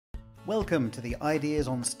Welcome to the Ideas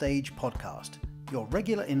on Stage podcast, your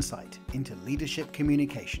regular insight into leadership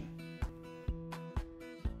communication.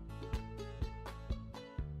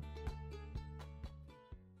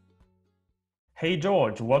 Hey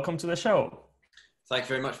George, welcome to the show. Thank you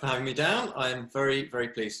very much for having me down. I'm very, very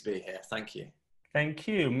pleased to be here. Thank you. Thank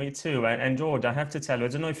you, me too. And George, I have to tell you, I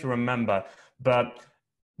don't know if you remember, but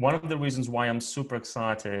one of the reasons why I'm super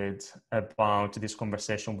excited about this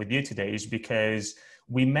conversation with you today is because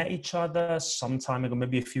we met each other some time ago,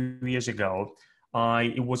 maybe a few years ago.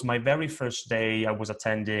 It was my very first day. I was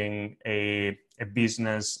attending a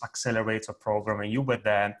business accelerator program, and you were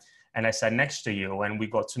there, and I sat next to you, and we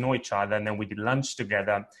got to know each other, and then we did lunch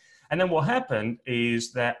together. And then what happened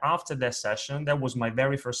is that after that session, that was my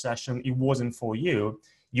very first session. It wasn't for you.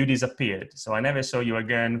 You disappeared. So I never saw you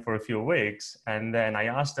again for a few weeks. And then I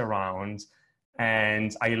asked around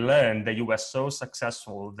and I learned that you were so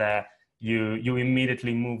successful that you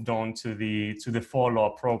immediately moved on to the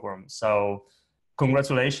follow-up program. So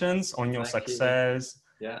congratulations on your success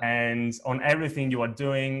and on everything you are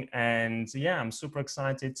doing. And yeah, I'm super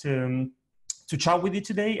excited to chat with you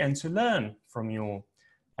today and to learn from you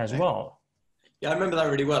as well. Yeah, I remember that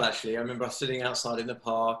really well, actually. I remember us sitting outside in the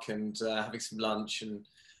park and having some lunch, and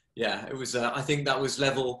yeah, it was, I think that was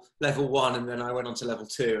level one, and then I went on to level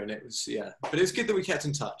 2, and it was, yeah, but it was good that we kept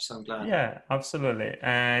in touch, so I'm glad. Yeah, absolutely.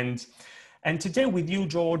 And today with you,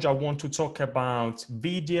 George, I want to talk about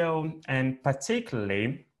video and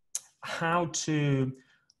particularly how to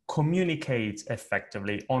communicate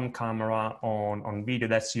effectively on camera, on video.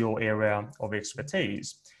 That's your area of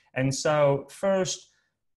expertise. And so first,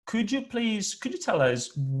 could you tell us,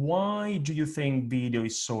 why do you think video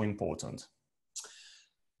is so important?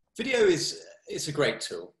 Video is a great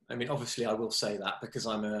tool. I mean, obviously I will say that because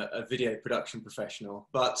I'm a video production professional,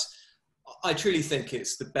 but I truly think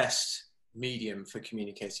it's the best medium for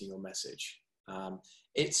communicating your message.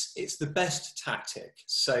 It's the best tactic.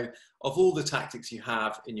 So of all the tactics you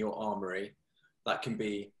have in your armory, that can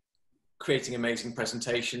be creating amazing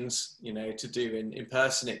presentations, to do in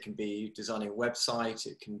person. It can be designing a website.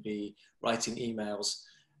 It can be writing emails.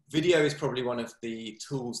 Video is probably one of the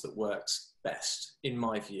tools that works best, in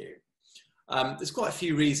my view. There's quite a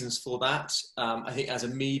few reasons for that. I think as a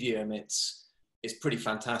medium, it's pretty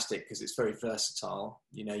fantastic because it's very versatile.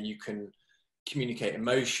 You can communicate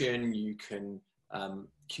emotion. You can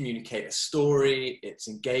communicate a story. It's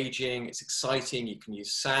engaging. It's exciting. You can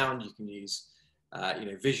use sound. You can use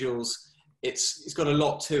visuals. It's got a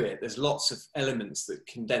lot to it. There's lots of elements that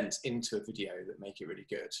condense into a video that make it really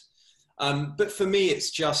good. But for me, it's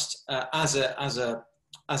just as a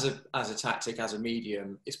tactic, as a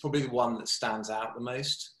medium, it's probably the one that stands out the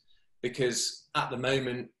most, because at the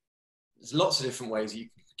moment, there's lots of different ways you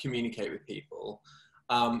can communicate with people,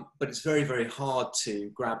 but it's very, very hard to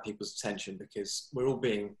grab people's attention because we're all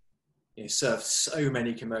being served so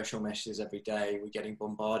many commercial messages every day. We're getting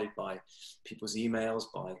bombarded by people's emails,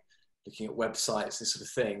 by looking at websites, this sort of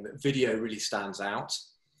thing, that video really stands out.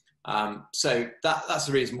 So that's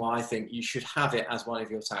the reason why I think you should have it as one of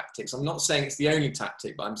your tactics. I'm not saying it's the only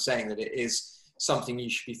tactic, but I'm saying that it is something you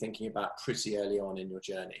should be thinking about pretty early on in your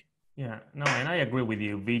journey. Yeah, no, and I agree with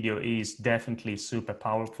you. Video is definitely super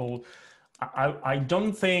powerful. I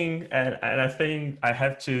don't think, and I think I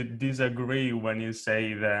have to disagree when you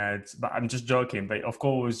say that, but I'm just joking. But of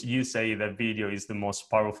course, you say that video is the most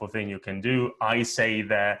powerful thing you can do. I say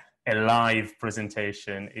that a live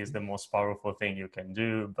presentation is the most powerful thing you can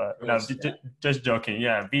do. But course, no, just joking.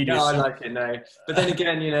 Yeah, video. No, I like it. No, but then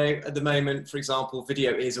again, at the moment, for example,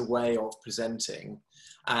 video is a way of presenting.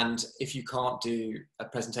 And if you can't do a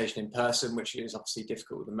presentation in person, which is obviously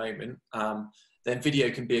difficult at the moment, then video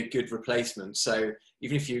can be a good replacement. So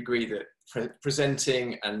even if you agree that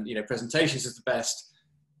presenting and presentations is the best,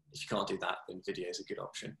 if you can't do that, then video is a good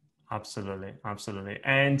option. Absolutely, absolutely.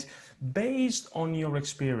 And based on your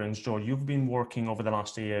experience, George, you've been working over the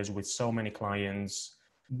last years with so many clients.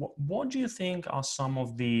 What do you think are some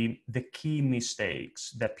of the key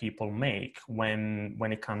mistakes that people make when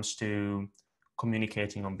it comes to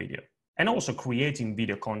communicating on video and also creating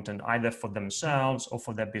video content either for themselves or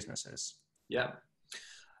for their businesses? Yeah.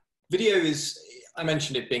 Video is, I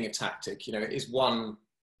mentioned it being a tactic, it is one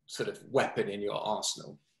sort of weapon in your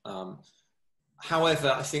arsenal. However,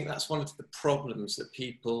 I think that's one of the problems, that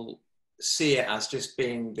people see it as just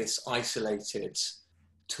being this isolated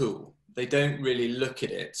tool. They don't really look at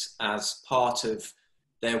it as part of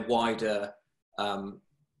their wider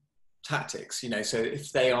tactics. So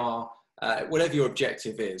if they are, whatever your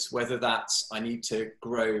objective is, whether that's I need to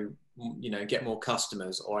grow, get more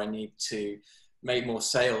customers, or I need to make more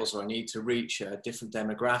sales, or I need to reach a different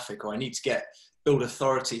demographic, or I need to get build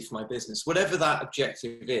authority for my business. Whatever that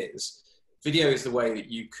objective is, video is the way that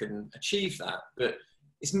you can achieve that. But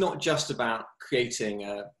it's not just about creating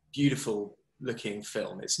a beautiful looking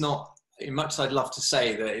film. It's not, much as I'd love to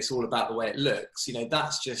say that it's all about the way it looks, you know,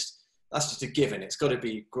 that's just a given. It's got to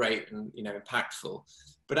be great and, you know, impactful,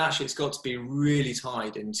 but actually it's got to be really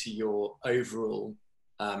tied into your overall,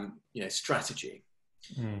 you know, strategy.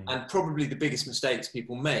 And probably the biggest mistakes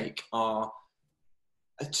people make are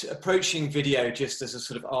approaching video just as a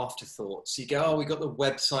sort of afterthought. So you go, oh, we got the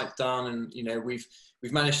website done, and you know, we've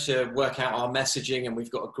managed to work out our messaging, and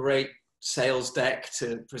we've got a great sales deck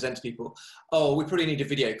to present to people. Oh, we probably need a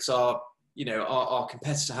video because our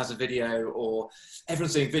competitor has a video, or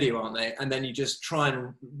everyone's doing video, aren't they? And then you just try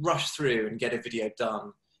and rush through and get a video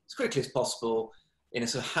done as quickly as possible in a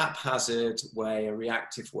sort of haphazard way, a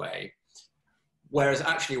reactive way. Whereas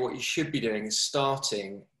actually what you should be doing is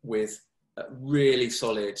starting with a really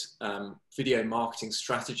solid video marketing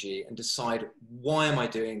strategy and decide, why am I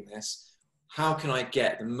doing this? How can I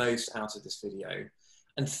get the most out of this video?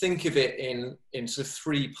 And think of it in sort of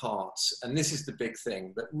 3 parts. And this is the big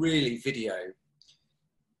thing, but really video,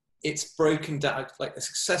 it's broken down, like a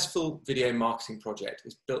successful video marketing project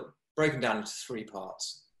is broken down into 3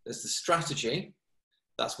 parts. There's the strategy,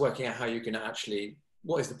 that's working out how you're going to actually,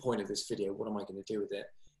 what is the point of this video? What am I going to do with it?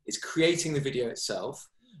 It's creating the video itself.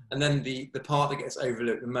 And then the part that gets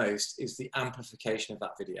overlooked the most is the amplification of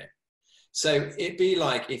that video. So it'd be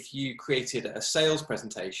like if you created a sales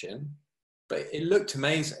presentation, but it looked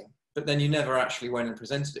amazing, but then you never actually went and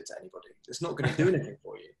presented it to anybody. It's not going to do anything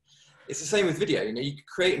for you. It's the same with video. You know, you could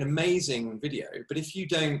create an amazing video, but if you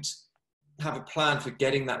don't have a plan for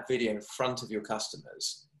getting that video in front of your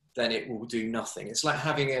customers, then it will do nothing. It's like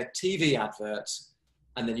having a TV advert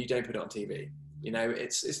and then you don't put it on TV. You know,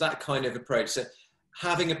 it's that kind of approach. So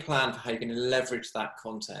having a plan for how you're going to leverage that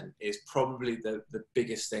content is probably the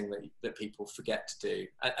biggest thing that people forget to do.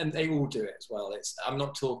 And they all do it as well. I'm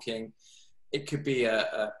not talking, it could be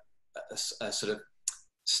a sort of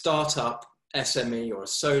startup SME or a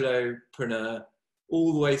solopreneur,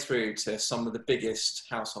 all the way through to some of the biggest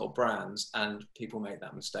household brands, and people make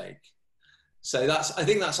that mistake. So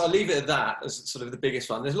I'll leave it at that as sort of the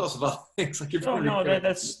biggest one. There's lots of other things I could probably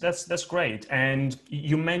that's great. And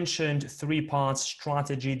you mentioned 3 parts: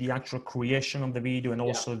 strategy, the actual creation of the video, and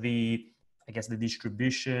also the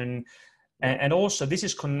distribution. And also this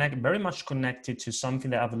is very much connected to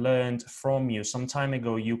something that I've learned from you. Some time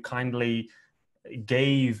ago, you kindly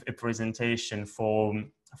gave a presentation for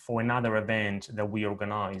another event that we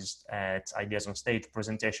organized at Ideas on Stage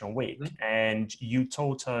Presentation Week. Mm-hmm. And you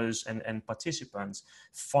taught us and participants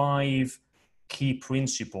 5 key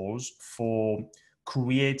principles for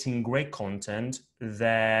creating great content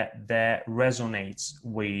that resonates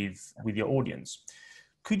with your audience.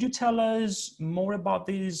 Could you tell us more about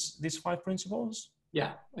these 5 principles?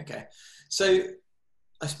 Yeah, okay. So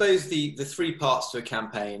I suppose the 3 parts to a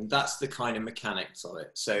campaign, that's the kind of mechanics of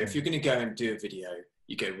it. So if you're going to go and do a video,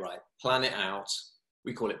 you go, right, plan it out.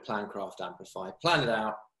 We call it plan, craft, amplify. Plan it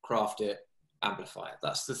out, craft it, amplify it.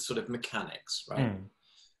 That's the sort of mechanics, right?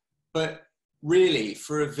 But really,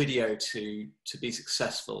 for a video to be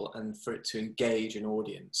successful and for it to engage an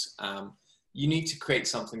audience, you need to create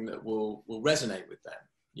something that will resonate with them.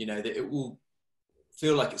 You know, that it will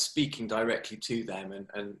feel like it's speaking directly to them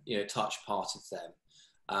and you know, touch part of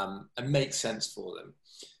them and make sense for them.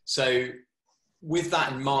 So with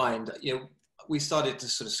that in mind, you know, we started to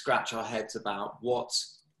sort of scratch our heads about what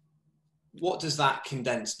does that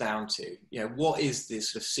condense down to? You know, what is the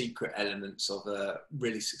sort of secret elements of a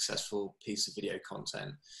really successful piece of video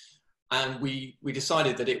content? And we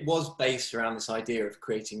decided that it was based around this idea of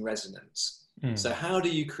creating resonance. So how do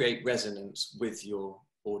you create resonance with your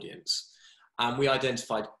audience? And we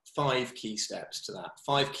identified 5 key steps to that,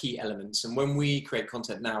 5 key elements. And when we create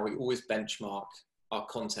content now, we always benchmark our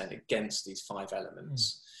content against these 5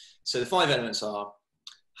 elements. So the 5 elements are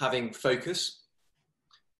having focus.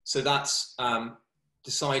 So that's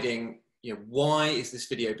deciding, you know, why is this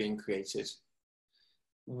video being created?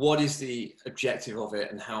 What is the objective of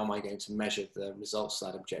it, and how am I going to measure the results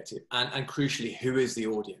of that objective? And crucially, who is the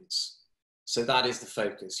audience? So that is the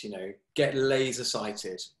focus, you know, get laser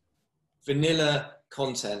sighted. Vanilla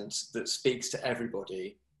content that speaks to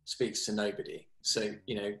everybody speaks to nobody. So,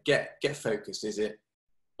 you know, get focused. Is it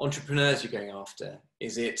entrepreneurs you're going after?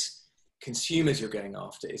 Is it consumers you're going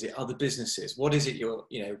after? Is it other businesses? What is it you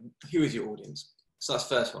know, who is your audience? So that's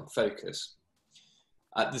the first one, focus.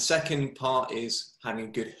 The second part is having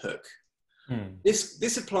a good hook.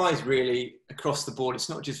 This applies really across the board. It's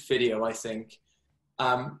not just video, I think.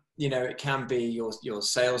 You know, it can be your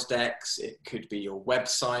sales decks, it could be your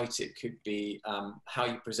website, it could be how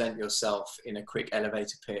you present yourself in a quick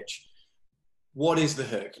elevator pitch. What is the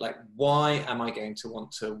hook? Like, why am I going to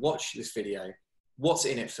want to watch this video? What's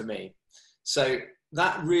in it for me? So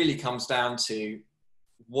that really comes down to,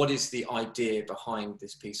 what is the idea behind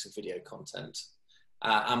this piece of video content?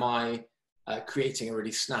 Am I creating a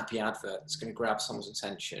really snappy advert that's going to grab someone's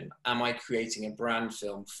attention? Am I creating a brand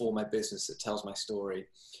film for my business that tells my story?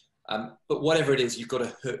 But whatever it is, you've got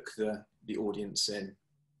to hook the audience in.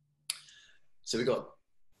 So we've got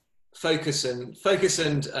focus and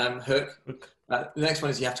hook. The next one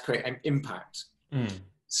is you have to create an impact.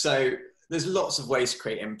 So there's lots of ways to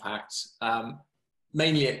create impact.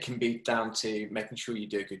 Mainly it can be down to making sure you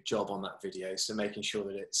do a good job on that video. So making sure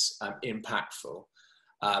that it's impactful.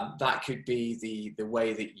 That could be the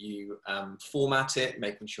way that you format it,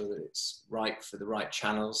 making sure that it's right for the right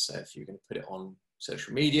channels. So if you're going to put it on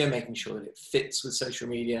social media, making sure that it fits with social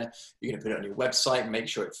media. You're going to put it on your website, make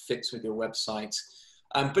sure it fits with your website.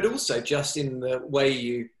 But also just in the way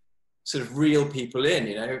you sort of reel people in,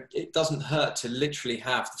 you know, it doesn't hurt to literally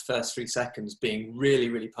have the first 3 seconds being really,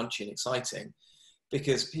 really punchy and exciting,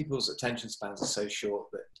 because people's attention spans are so short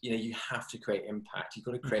that, you know, you have to create impact. You've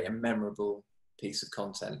got to create a memorable piece of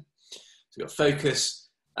content. So we've got focus,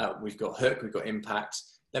 we've got hook, we've got impact.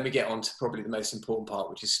 Then we get on to probably the most important part,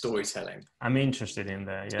 which is storytelling. I'm interested in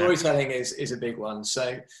that. Yeah. Storytelling is a big one.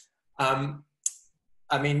 So,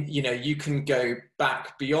 I mean, you know, you can go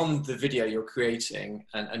back beyond the video you're creating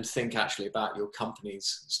and think actually about your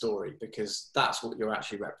company's story, because that's what you're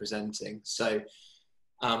actually representing. So,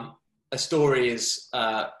 a story is,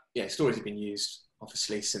 stories have been used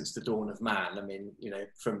obviously since the dawn of man. I mean, you know,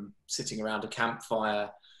 from sitting around a campfire,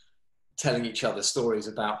 telling each other stories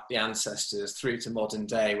about the ancestors, through to modern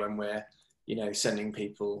day when we're, you know, sending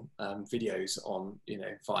people videos on, you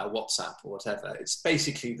know, via WhatsApp or whatever. It's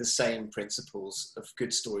basically the same principles of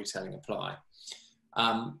good storytelling apply.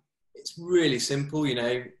 It's really simple, you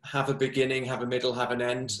know, have a beginning, have a middle, have an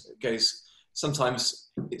end. It goes,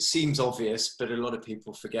 sometimes it seems obvious, but a lot of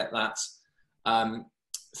people forget that.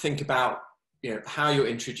 Think about, you know, how you're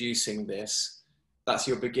introducing this. That's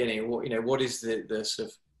your beginning. What, you know, what is the sort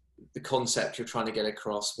of the concept you're trying to get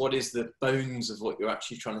across? What is the bones of what you're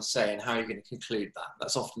actually trying to say, and how you're going to conclude that?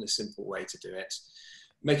 That's often a simple way to do it.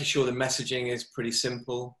 Making sure the messaging is pretty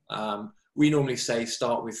simple. We normally say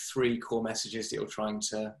start with 3 core messages that you're trying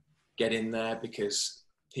to get in there, because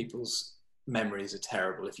people's memories are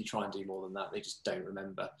terrible. If you try and do more than that, they just don't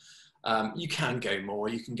remember. You can go more,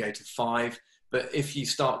 you can go to 5, but if you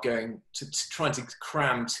start going to trying to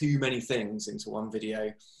cram too many things into one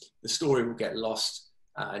video, the story will get lost.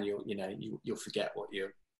 And you'll forget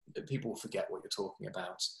people will forget what you're talking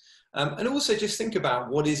about. And also just think about,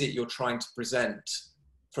 what is it you're trying to present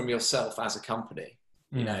from yourself as a company?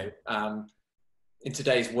 You know, in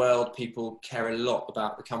today's world, people care a lot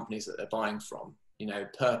about the companies that they're buying from. You know,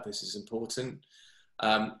 purpose is important.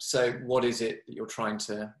 So what is it that you're trying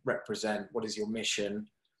to represent? What is your mission?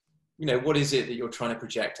 You know, what is it that you're trying to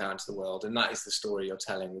project out into the world? And that is the story you're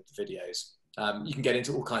telling with the videos. You can get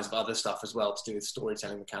into all kinds of other stuff as well to do with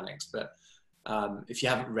storytelling mechanics. But if you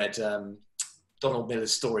haven't read Donald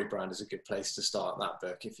Miller's Story Brand, is a good place to start that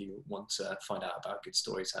book if you want to find out about good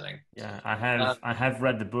storytelling. Yeah, I have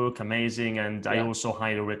read the book, amazing, and I also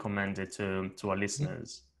highly recommend it to our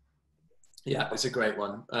listeners. Yeah, it's a great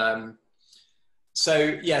one.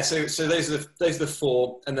 So those are the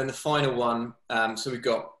 4, and then the final one. So we've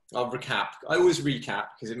got. I'll recap. I always recap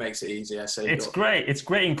because it makes it easier. So it's great. It's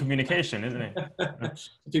great in communication, isn't it?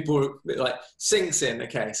 People like sinks in.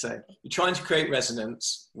 Okay, so you're trying to create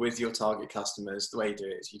resonance with your target customers. The way you do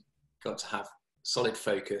it is you've got to have solid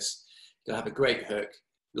focus. You've got to have a great hook,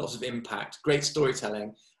 lots of impact, great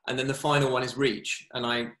storytelling, and then the final one is reach. And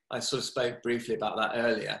I sort of spoke briefly about that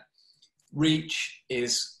earlier. Reach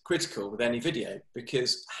is critical with any video,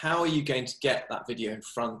 because how are you going to get that video in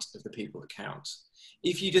front of the people that count?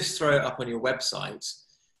 If you just throw it up on your website,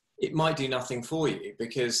 it might do nothing for you,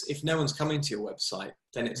 because if no one's coming to your website,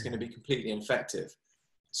 then it's going to be completely ineffective.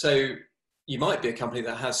 So you might be a company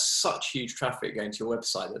that has such huge traffic going to your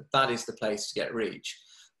website that is the place to get reach,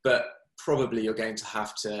 but probably you're going to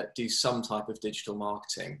have to do some type of digital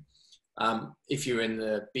marketing. If you're in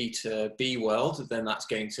the B2B world, then that's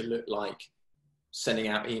going to look like sending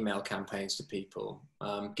out email campaigns to people,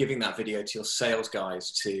 giving that video to your sales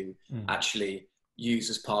guys to actually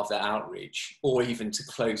use as part of their outreach, or even to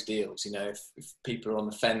close deals. You know, if people are on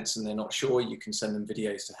the fence and they're not sure, you can send them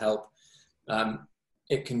videos to help.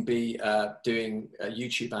 It can be doing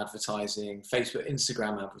YouTube advertising, Facebook,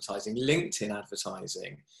 Instagram advertising, LinkedIn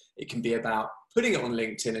advertising. It can be about putting it on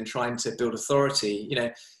LinkedIn and trying to build authority, you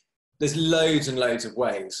know, there's loads and loads of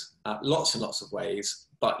ways, lots and lots of ways,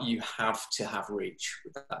 but you have to have reach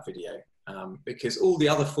with that video, because all the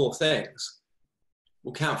other 4 things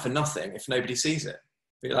will count for nothing if nobody sees it.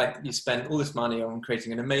 Like, you spend all this money on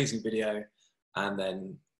creating an amazing video and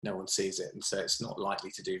then no one sees it. And so it's not likely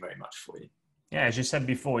to do very much for you. Yeah, as you said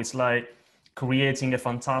before, it's like creating a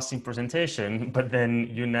fantastic presentation, but then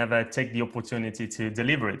you never take the opportunity to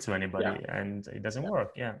deliver it to anybody, and it doesn't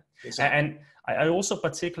work. Yeah. Exactly. And I also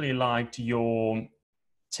particularly liked your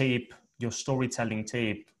tip, your storytelling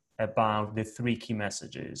tip about the 3 key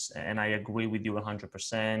messages. And I agree with you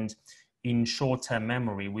 100%. In short-term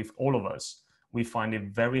memory, with all of us, we find it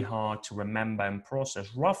very hard to remember and process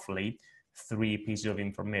roughly 3 pieces of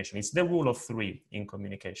information. It's the rule of 3 in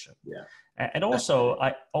communication. Yeah. And also,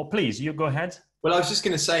 please, you go ahead. Well, I was just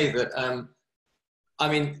going to say that, I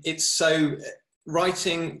mean, it's so,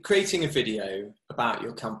 creating a video about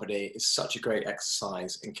your company is such a great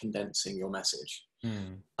exercise in condensing your message.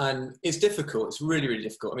 And it's difficult. It's really, really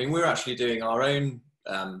difficult. I mean, we're actually doing our own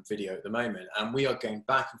video at the moment, and we are going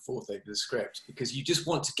back and forth over the script because you just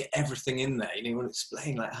want to get everything in there. You know, you want to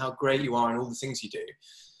explain like how great you are and all the things you do.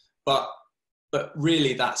 But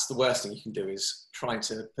really, that's the worst thing you can do, is trying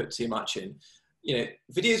to put too much in. You know,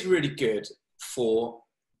 videos are really good for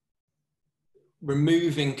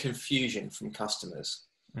removing confusion from customers.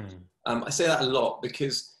 I say that a lot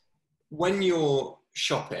because when you're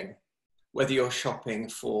shopping, whether you're shopping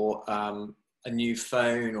for a new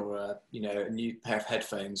phone or a new pair of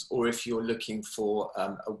headphones, or if you're looking for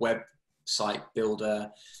a website builder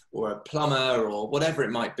or a plumber or whatever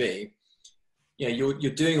it might be, you know,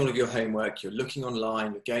 you're doing all of your homework, you're looking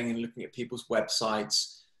online, you're going and looking at people's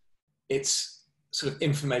websites. It's sort of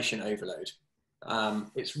information overload.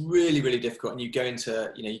 It's really, really difficult. And you go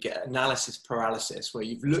into, you know, you get analysis paralysis where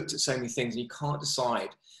you've looked at so many things and you can't decide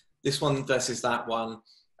this one versus that one.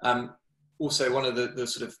 Also, one of the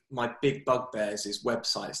sort of my big bugbears is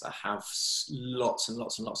websites that have lots and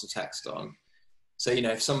lots and lots of text on. So, you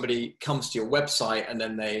know, if somebody comes to your website and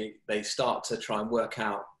then they start to try and work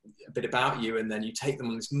out a bit about you, and then you take them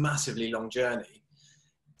on this massively long journey,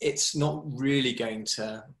 it's not really going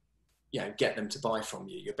to, you know, get them to buy from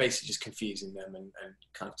you. You're basically just confusing them and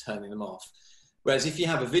kind of turning them off. Whereas if you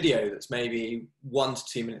have a video that's maybe 1 to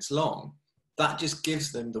 2 minutes long, that just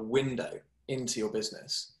gives them the window into your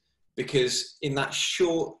business. Because in that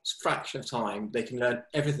short fraction of time, they can learn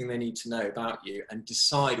everything they need to know about you and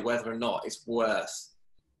decide whether or not it's worth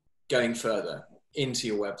going further into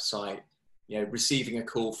your website, you know, receiving a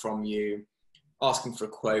call from you, asking for a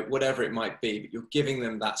quote, whatever it might be. But you're giving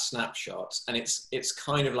them that snapshot, and it's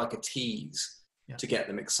kind of like a tease to get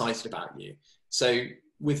them excited about you. So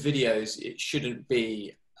with videos, it shouldn't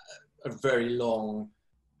be a very long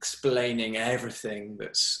explaining everything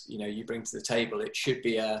that's, you know, you bring to the table. It should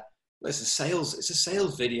be it's a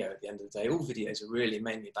sales video at the end of the day. All videos are really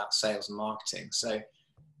mainly about sales and marketing. So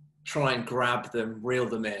try and grab them, reel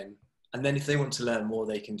them in. And then if they want to learn more,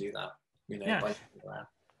 they can do that, you know, by that.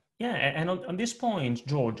 Yeah, and on this point,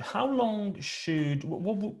 George, how long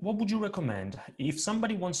what would you recommend if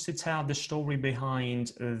somebody wants to tell the story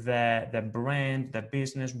behind their brand, their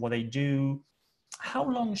business, what they do? How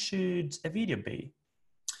long should a video be?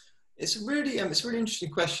 It's a really interesting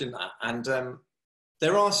question, that, and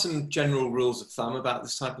there are some general rules of thumb about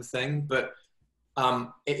this type of thing, but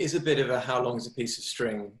it is a bit of a how long is a piece of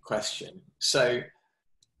string question. So,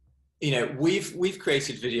 you know, we've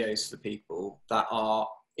created videos for people that are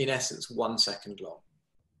in essence 1 second long.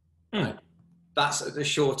 Right? That's at the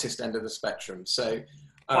shortest end of the spectrum. So,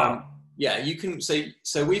 yeah, you can say,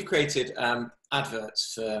 so we've created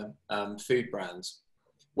adverts for food brands,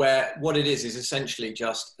 where what it is essentially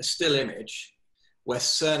just a still image where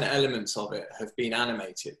certain elements of it have been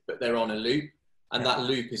animated, but they're on a loop, and that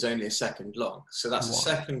loop is only 1 second long. So that's a 1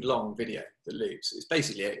 second long video that loops. It's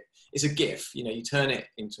basically it's a GIF. You know, you turn it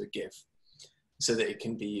into a GIF so that it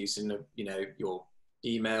can be used in your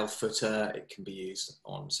email footer. It can be used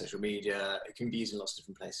on social media. It can be used in lots of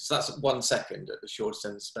different places. So that's 1 second at the shortest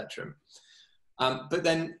end of the spectrum. But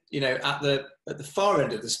then, you know, at the far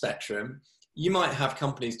end of the spectrum, you might have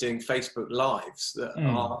companies doing Facebook Lives that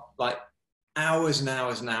are like hours and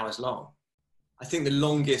hours and hours long. I think the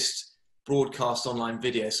longest broadcast online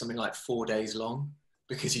video is something like 4 days long,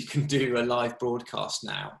 because you can do a live broadcast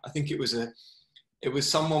now. I think it was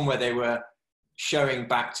someone where they were showing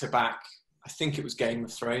back to back, I think it was Game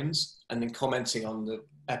of Thrones, and then commenting on the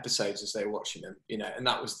episodes as they were watching them, you know, and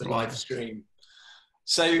that was the live stream.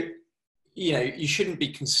 So, you know, you shouldn't be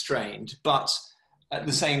constrained, but at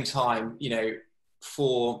the same time, you know,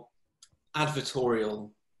 for advertorial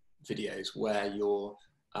videos where you're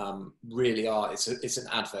really are, it's an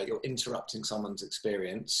advert, you're interrupting someone's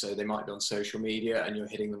experience. So they might be on social media and you're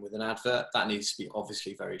hitting them with an advert. That needs to be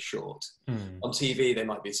obviously very short. On TV, they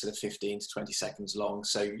might be sort of 15 to 20 seconds long.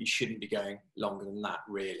 So you shouldn't be going longer than that,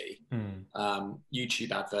 really.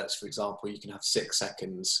 YouTube adverts, for example, you can have 6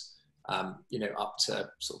 seconds, you know, up to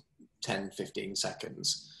sort of 10, 15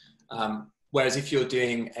 seconds. Whereas if you're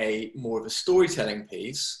doing more of a storytelling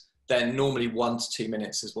piece, then normally 1 to 2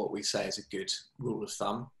 minutes is what we say is a good rule of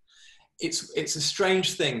thumb. It's a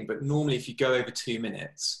strange thing, but normally if you go over 2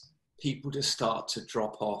 minutes, people just start to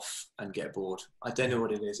drop off and get bored. I don't know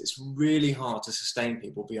what it is. It's really hard to sustain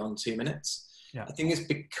people beyond 2 minutes. Yeah. I think it's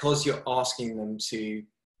because you're asking them to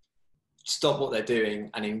stop what they're doing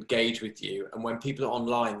and engage with you. And when people are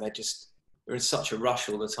online, they're in such a rush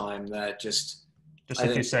all the time. They're just a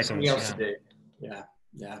few seconds. Something else to do. Yeah.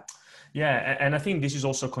 Yeah. Yeah, and I think this is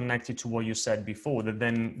also connected to what you said before, that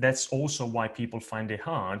then that's also why people find it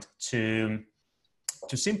hard to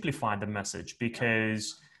simplify the message,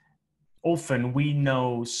 because often we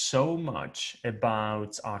know so much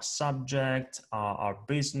about our subject, our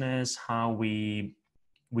business, how we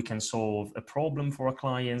can solve a problem for our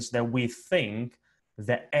clients, that we think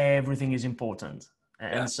that everything is important.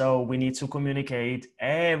 And so we need to communicate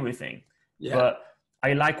everything. Yeah. But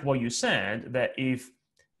I like what you said, that if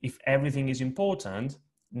everything is important,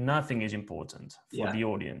 nothing is important for the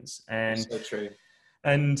audience. And so true.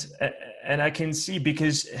 And I can see,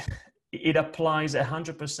 because it applies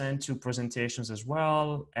 100% to presentations as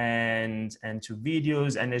well, and to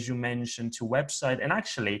videos, and as you mentioned, to website. And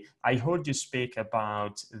actually, I heard you speak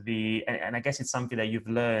about and I guess it's something that you've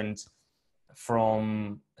learned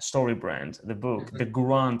from StoryBrand, the book, the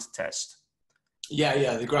Grunt test.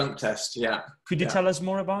 Yeah, the Grunt test. Yeah. Could you tell us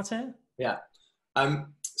more about it? Yeah.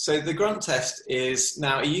 So the Grunt test is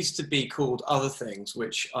now, it used to be called other things,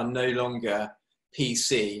 which are no longer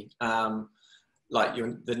PC. Like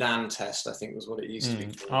the NAN test, I think was what it used to be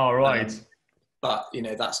called. Oh, right. But, you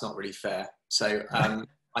know, that's not really fair. So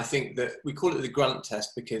I think that we call it the Grunt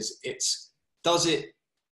test because is it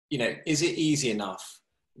easy enough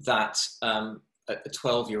that a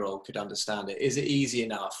 12-year-old could understand it? Is it easy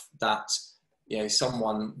enough that, you know,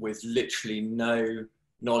 someone with literally no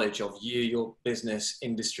knowledge of your business,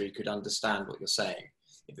 industry could understand what you're saying?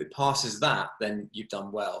 If it passes that, then you've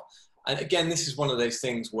done well. And again, this is one of those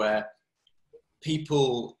things where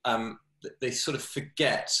people, they sort of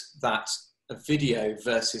forget that a video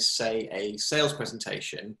versus, say, a sales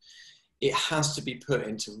presentation, it has to be put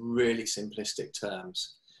into really simplistic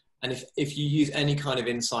terms. And if you use any kind of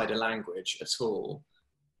insider language at all,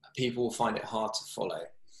 people will find it hard to follow.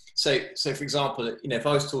 So for example, you know, if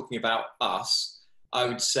I was talking about us, I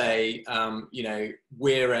would say, you know,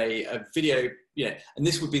 we're a video, you know, and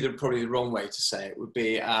this would be probably the wrong way to say it, would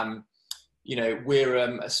be, you know, we're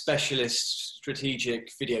a specialist strategic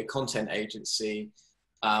video content agency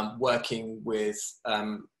working with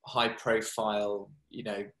high profile, you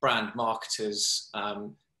know, brand marketers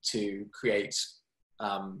to create,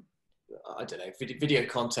 I don't know, video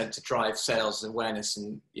content to drive sales awareness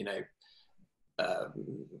and, you know,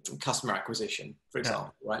 customer acquisition, for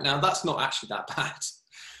example. Right now, that's not actually that bad,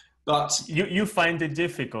 but you find it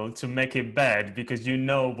difficult to make it bad because you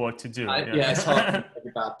know what to do. It's hard to make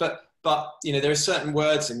it bad, but you know, there are certain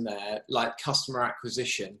words in there like customer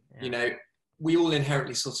acquisition. You know, we all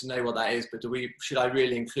inherently sort of know what that is, but should I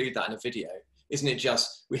really include that in a video? Isn't it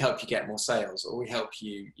just we help you get more sales, or we help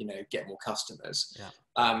you, you know, get more customers?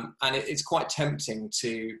 And it's quite tempting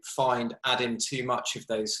to add in too much of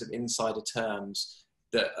those sort of insider terms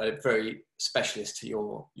that are very specialist to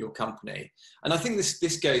your company. And I think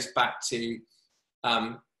this goes back to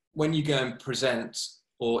when you go and present,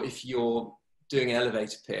 or if you're doing an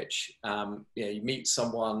elevator pitch, you know, you meet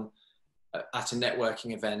someone at a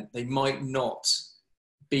networking event, they might not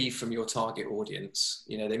be from your target audience.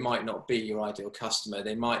 You know, they might not be your ideal customer.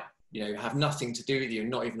 They might, you know, have nothing to do with you and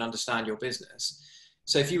not even understand your business.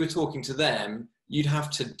 So if you were talking to them, you'd have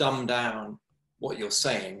to dumb down what you're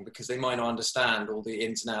saying because they might not understand all the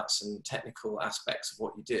ins and outs and technical aspects of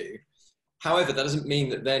what you do. However, that doesn't mean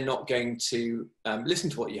that they're not going to listen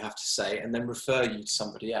to what you have to say and then refer you to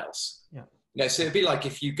somebody else. You know, so it'd be like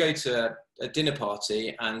if you go to a dinner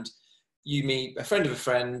party and you meet a friend of a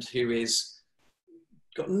friend who is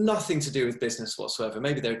got nothing to do with business whatsoever.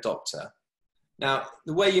 Maybe they're a doctor. Now,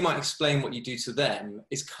 the way you might explain what you do to them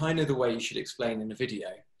is kind of the way you should explain in a video,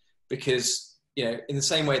 because, you know, in the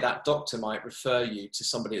same way that doctor might refer you to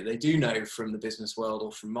somebody that they do know from the business world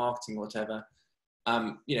or from marketing or whatever,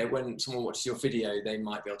 you know, when someone watches your video, they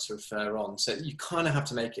might be able to refer on. So you kind of have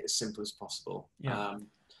to make it as simple as possible.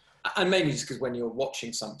 And mainly just because when you're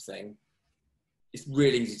watching something, it's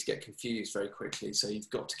really easy to get confused very quickly. So you've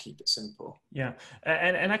got to keep it simple. Yeah.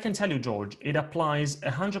 And I can tell you, George, it applies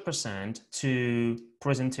 100% to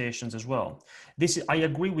presentations as well. I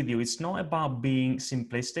agree with you. It's not about being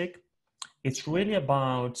simplistic. It's really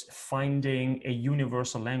about finding a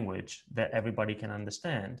universal language that everybody can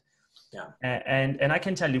understand. Yeah. And I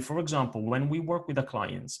can tell you, for example, when we work with the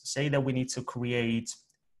clients, say that we need to create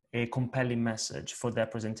a compelling message for their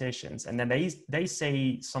presentations, and then they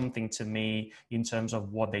say something to me in terms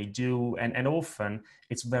of what they do, and often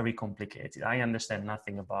it's very complicated. I understand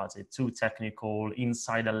nothing about it, too technical,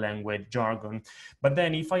 insider language, jargon. But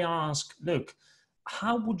then if I ask, look,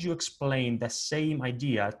 how would you explain the same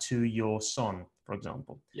idea to your son, for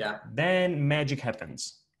example? Yeah. Then magic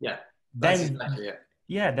happens. Yeah. That's Then exactly it.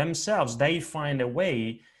 yeah, themselves, they find a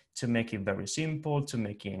way to make it very simple, to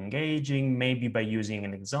make it engaging, maybe by using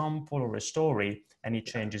an example or a story, and it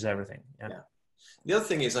changes everything. Yeah. The other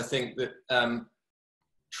thing is, I think that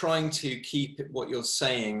trying to keep what you're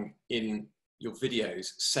saying in your videos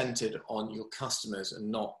centered on your customers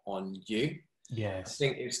and not on you. Yes. I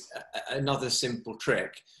think it's another simple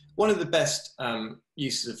trick. One of the best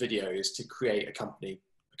uses of video is to create a company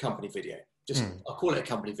video. I'll call it a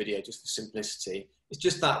company video just for simplicity. It's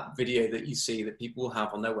just that video that you see that people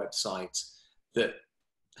have on their website that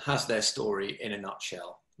has their story in a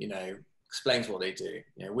nutshell, explains what they do.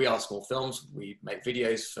 We are Small Films. We make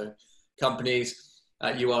videos for companies.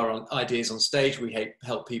 You are on Ideas on Stage. We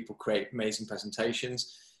help people create amazing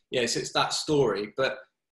presentations. So it's that story. But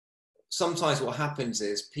sometimes what happens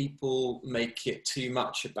is people make it too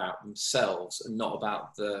much about themselves and not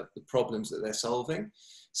about the problems that they're solving.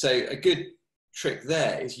 So a good trick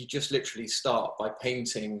there is you just literally start by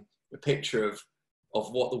painting a picture of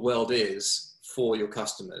what the world is for your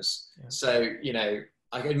customers. Yeah. So,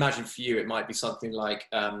 I can imagine for you, it might be something like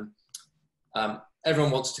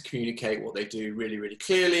everyone wants to communicate what they do really, really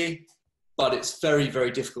clearly, but it's very,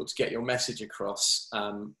 very difficult to get your message across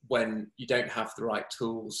when you don't have the right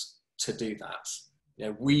tools to do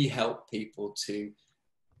that. We help people to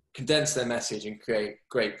condense their message and create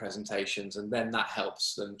great presentations, and then that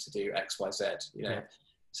helps them to do X, Y, Z.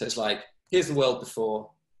 So it's like, here's the world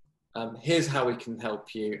before, here's how we can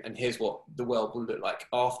help you, and here's what the world will look like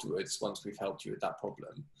afterwards once we've helped you with that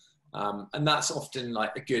problem. And that's often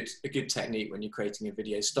like a good technique when you're creating a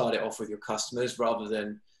video. Start it off with your customers rather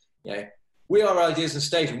than, we are Ideas on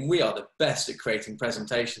Stage, and we are the best at creating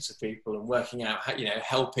presentations for people and working out how,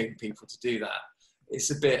 helping people to do that.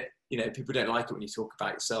 It's a bit, people don't like it when you talk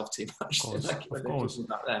about yourself too much. Of course, like when they're talking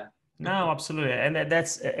about them. No, absolutely. And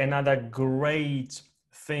that's another great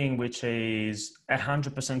thing, which is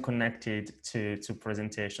 100% connected to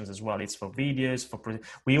presentations as well. It's for videos,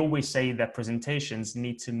 we always say that presentations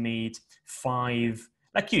need to meet 5,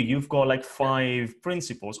 like you've got like 5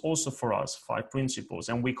 principles, also for us, 5 principles,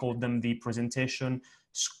 and we call them the presentation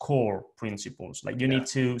score principles. Like you need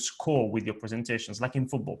to score with your presentations, like in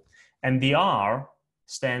football. And the R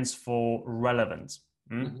stands for relevant.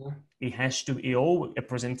 It has to be a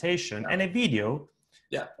presentation and a video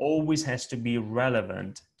always has to be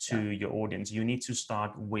relevant to your audience. You need to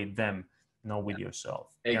start with them, not with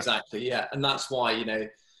yourself. Exactly. Yeah. And that's why,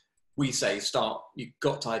 we say you've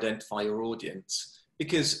got to identify your audience,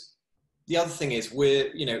 because the other thing is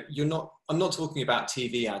I'm not talking about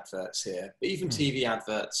TV adverts here, but even TV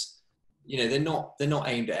adverts, they're not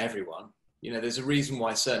aimed at everyone. There's a reason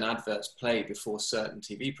why certain adverts play before certain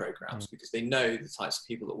TV programs, because they know the types of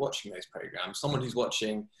people that are watching those programs. Someone who's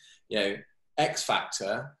watching, X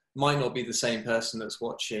Factor might not be the same person that's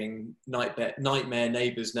watching Nightmare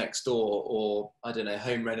Neighbours Next Door, or I don't know,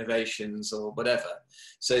 Home Renovations or whatever.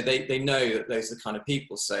 So they know that those are the kind of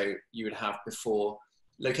people. So you would have before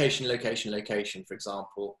location, for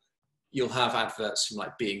example, you'll have adverts from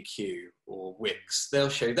like B&Q or Wix. They'll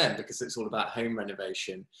show them because it's all about home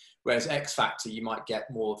renovation. Whereas X Factor, you might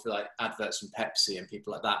get more of like adverts from Pepsi and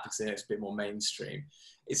people like that because they know it's a bit more mainstream.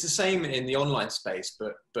 It's the same in the online space,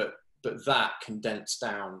 but that condensed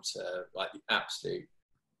down to like the absolute,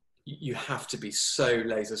 you have to be so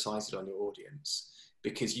laser sighted on your audience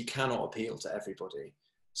because you cannot appeal to everybody.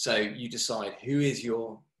 So you decide who is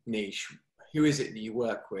your niche, who is it that you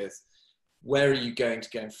work with, where are you going to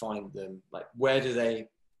go and find them? Like,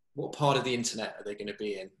 what part of the internet are they going to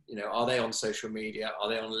be in? Are they on social media? Are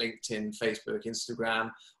they on LinkedIn, Facebook, Instagram?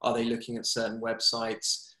 Are they looking at certain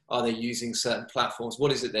websites? Are they using certain platforms?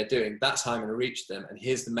 What is it they're doing? That's how I'm going to reach them. And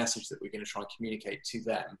here's the message that we're going to try and communicate to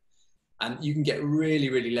them. And you can get really,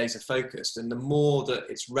 really laser focused. And the more that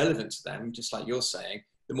it's relevant to them, just like you're saying,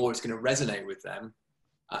 the more it's going to resonate with them.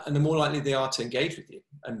 And the more likely they are to engage with you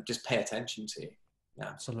and just pay attention to you. Yeah.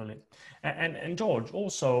 Absolutely. And George,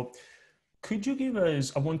 also, could you give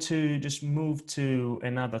us, I want to just move to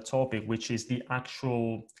another topic, which is the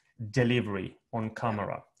actual delivery on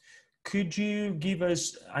camera. Could you give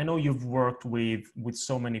us, I know you've worked with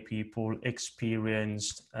so many people,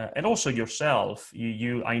 experienced, and also yourself.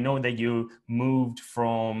 I know that you moved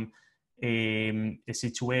from a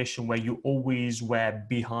situation where you always were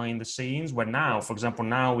behind the scenes, where now, for example,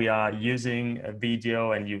 now we are using a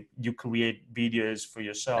video and you create videos for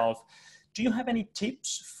yourself. Do you have any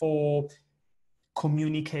tips for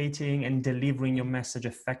communicating and delivering your message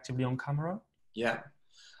effectively on camera? Yeah.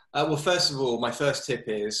 Well, first of all, my first tip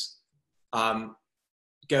is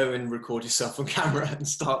go and record yourself on camera and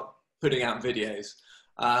start putting out videos.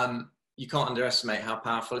 You can't underestimate how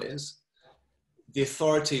powerful it is. The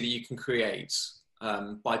authority that you can create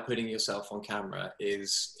by putting yourself on camera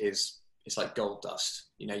is like gold dust.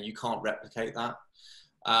 You know, you can't replicate that.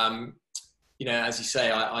 You know, as you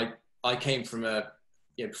say, I came from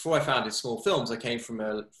before I founded Small Films, I came from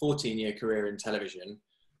a 14-year career in television.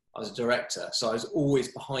 I was a director, so I was always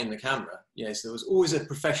behind the camera. You know, so there was always a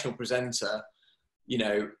professional presenter, you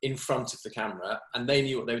know, in front of the camera, and they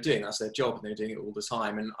knew what they were doing. That's their job, and they were doing it all the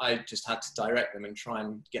time. And I just had to direct them and try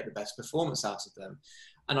and get the best performance out of them.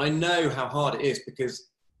 And I know how hard it is,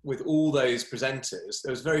 because with all those presenters,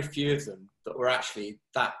 there was very few of them that were actually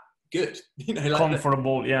that good. You know, like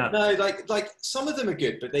comfortable, yeah. No, like some of them are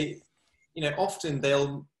good, but they, you know, often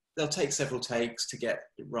they'll take several takes to get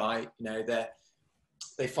it right. You know,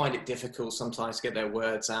 they find it difficult sometimes to get their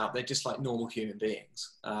words out. They're just like normal human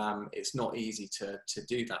beings. It's not easy to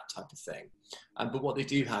do that type of thing. But what they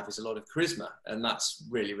do have is a lot of charisma, and that's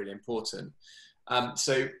really, really important.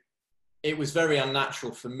 So it was very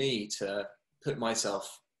unnatural for me to put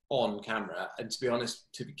myself on camera. And to be honest,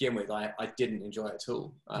 to begin with, I didn't enjoy it at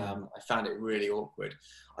all. I found it really awkward.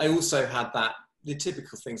 I also had the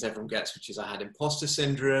typical things everyone gets, which is I had imposter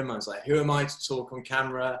syndrome. I was like, who am I to talk on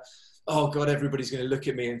camera? Oh God, everybody's going to look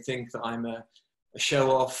at me and think that I'm a show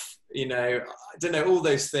off, you know, I don't know, all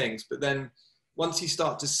those things. But then once you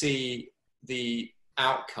start to see the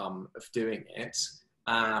outcome of doing it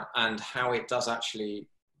and how it does actually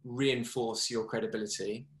reinforce your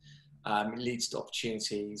credibility, it leads to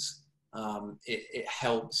opportunities. It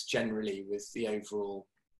helps generally with the overall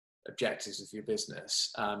objectives of your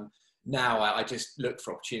business. Now I just look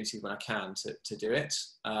for opportunities when I can to do it.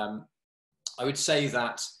 I would say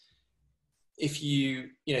that if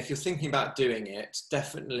you're thinking about doing it,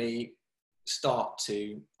 definitely start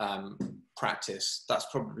to practice. That's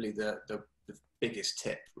probably the biggest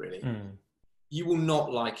tip, really. You will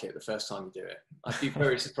not like it the first time you do it. I'd be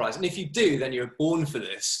very surprised. And if you do, then you're born for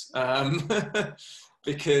this,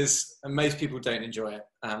 because most people don't enjoy it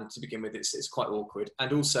to begin with. It's quite awkward.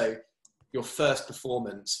 And also your first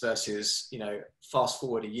performance versus, you know, fast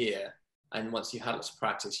forward a year, and once you've had lots of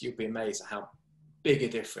practice, you'll be amazed at how big a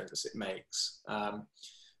difference it makes.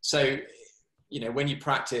 So, you know, when you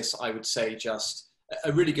practice, I would say just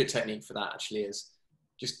a really good technique for that actually is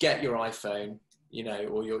just get your iPhone, you know,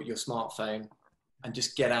 or your smartphone, and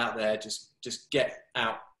just get out there, just get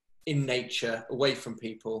out in nature, away from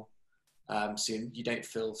people, so you don't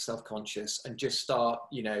feel self-conscious, and just start,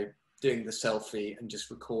 you know, doing the selfie and just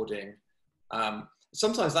recording.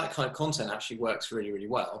 Sometimes that kind of content actually works really, really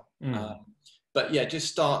well. But yeah, just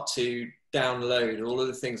start to download all of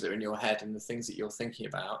the things that are in your head and the things that you're thinking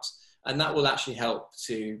about. And that will actually help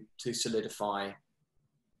to solidify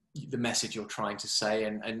the message you're trying to say,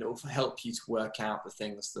 and it'll help you to work out the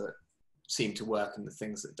things that seem to work and the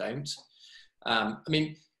things that don't. I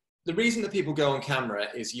mean, the reason that people go on camera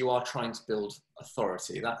is you are trying to build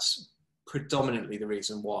authority. That's predominantly the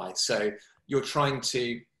reason why. So you're trying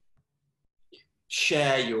to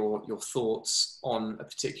share your thoughts on a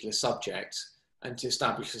particular subject and to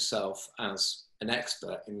establish yourself as an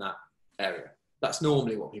expert in that area. That's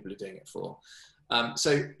normally what people are doing it for.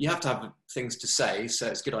 So you have to have things to say. So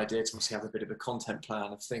it's a good idea to obviously have a bit of a content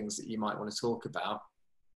plan of things that you might want to talk about.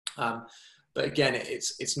 But again,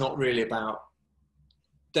 it's not really about,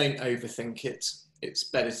 don't overthink it. It's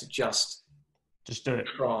better to just do it.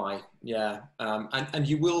 Try. Yeah. And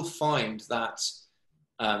you will find that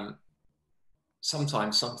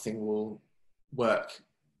sometimes something won't work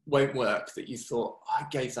that you thought, I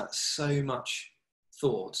gave that so much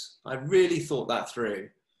thought. I really thought that through.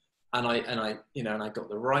 And I got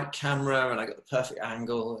the right camera and I got the perfect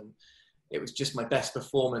angle, and it was just my best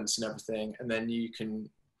performance and everything. And then you can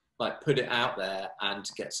like put it out there and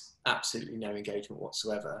get absolutely no engagement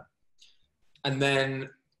whatsoever. And then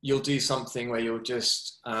you'll do something where you'll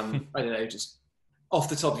just, I don't know, just off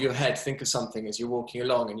the top of your head, think of something as you're walking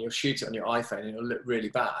along and you'll shoot it on your iPhone and it'll look really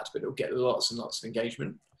bad, but it'll get lots and lots of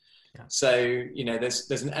engagement. Yeah. So, you know, there's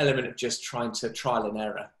an element of just trying to trial and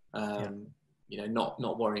error, you know,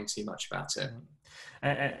 not worrying too much about it.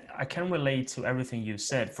 I can relate to everything you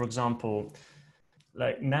said. For example,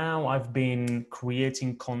 like now I've been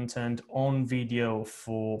creating content on video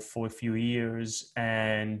for a few years.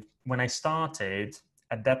 And when I started,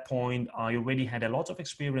 at that point, I already had a lot of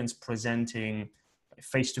experience presenting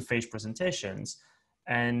face-to-face presentations.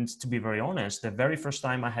 And to be very honest, the very first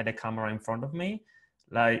time I had a camera in front of me,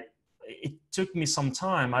 like it took me some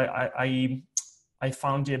time. I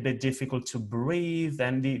found it a bit difficult to breathe,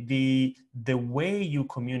 and the way you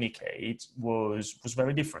communicate was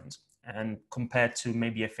very different, and compared to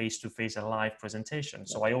maybe a face-to-face, a live presentation.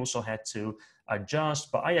 So I also had to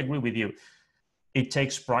adjust, but I agree with you. It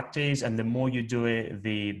takes practice, and the more you do it,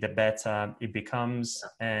 the better it becomes.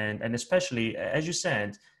 And especially, as you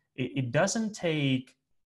said, it doesn't take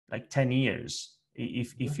like 10 years.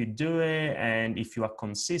 If you do it, and if you are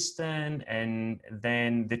consistent, and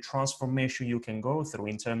then the transformation you can go through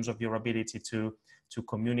in terms of your ability to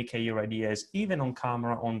communicate your ideas, even on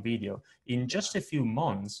camera, on video, in just a few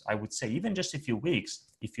months, I would say, even just a few weeks,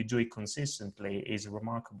 if you do it consistently, is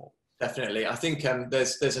remarkable. Definitely. I think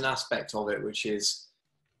there's an aspect of it, which is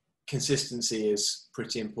consistency is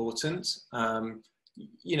pretty important.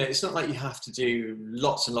 You know, it's not like you have to do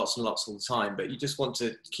lots and lots and lots all the time, but you just want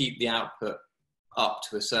to keep the output up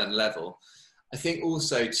to a certain level. I think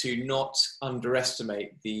also to not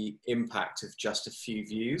underestimate the impact of just a few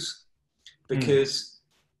views, because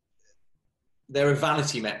there are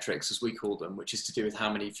vanity metrics, as we call them, which is to do with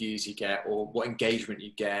how many views you get, or what engagement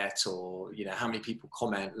you get, or, you know, how many people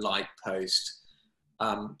comment, like, post,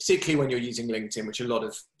 particularly when you're using LinkedIn, which a lot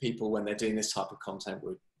of people, when they're doing this type of content,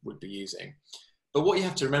 would be using. But what you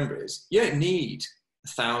have to remember is you don't need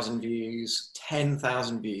 1,000 views,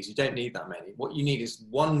 10,000 views. You don't need that many. What you need is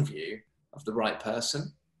one view of the right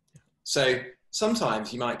person. So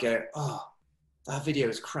sometimes you might go, oh, that video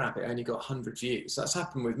is crap. It only got 100 views. That's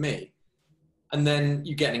happened with me. And then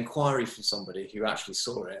you get an inquiry from somebody who actually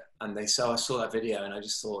saw it, and they say, oh, I saw that video and I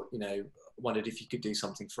just thought, you know, wondered if you could do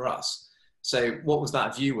something for us. So what was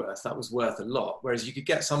that view worth? That was worth a lot. Whereas you could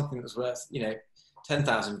get something that was worth, you know,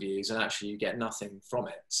 10,000 views and actually you get nothing from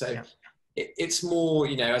it. So it's more,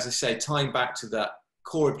 you know, as I say, tying back to that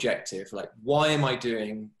core objective, like, why am I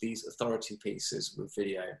doing these authority pieces with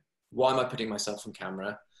video? Why am I putting myself on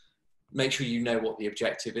camera? Make sure you know what the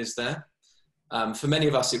objective is there. For many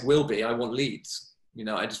of us, it will be, I want leads. You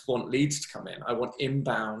know, I just want leads to come in. I want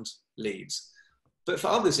inbound leads. But for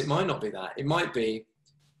others, it might not be that. It might be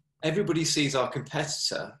everybody sees our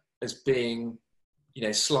competitor as being, you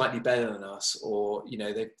know, slightly better than us, or, you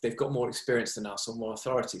know, they've got more experience than us or more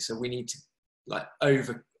authority. So we need to like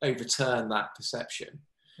overturn that perception.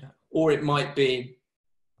 Yeah. Or it might be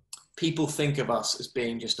people think of us as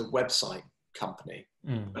being just a website company,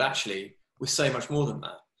 but actually we're so much more than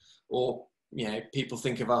that. Or, you know, people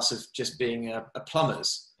think of us as just being a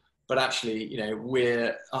plumbers, but actually, you know,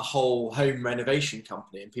 we're a whole home renovation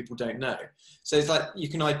company and people don't know. So it's like you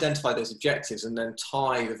can identify those objectives and then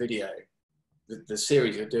tie the video, the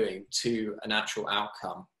series you're doing, to an actual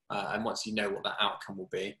outcome. And once you know what that outcome will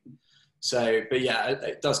be. So, but yeah,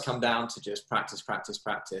 it does come down to just practice, practice,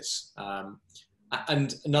 practice.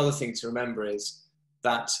 And another thing to remember is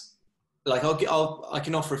that, like, I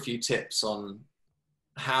can offer a few tips on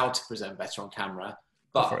how to present better on camera.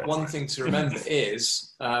 But one thing to remember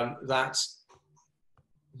is that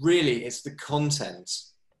really it's the content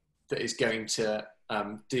that is going to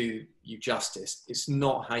do you justice. It's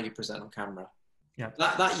not how you present on camera. Yeah.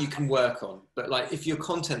 That you can work on. But like, if your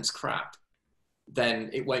content's crap, then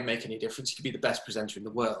it won't make any difference. You could be the best presenter in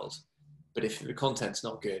the world, but if the content's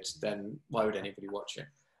not good, then why would anybody watch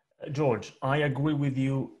it? George, I agree with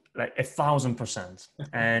you like 1,000%.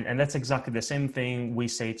 And that's exactly the same thing we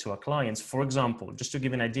say to our clients. For example, just to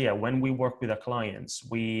give an idea, when we work with our clients,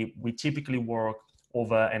 we typically work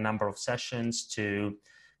over a number of sessions to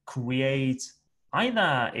create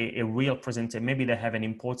either a real presentation, maybe they have an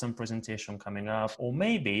important presentation coming up, or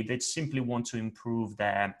maybe they simply want to improve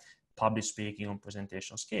their public speaking or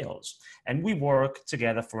presentation skills. And we work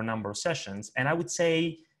together for a number of sessions. And I would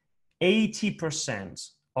say 80%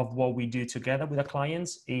 of what we do together with our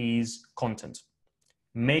clients is content,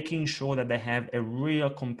 making sure that they have a real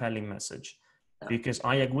compelling message. Because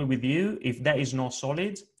I agree with you, if that is not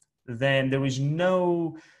solid, then there is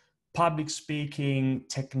no public speaking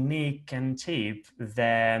technique and tip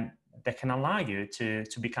that can allow you to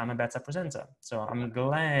become a better presenter. So I'm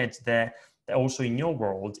glad that also in your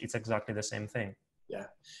world, it's exactly the same thing. Yeah.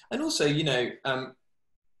 And also, you know,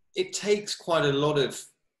 it takes quite a lot of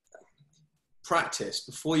practice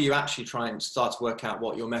before you actually try and start to work out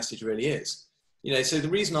what your message really is. You know, so the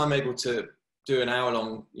reason I'm able to do an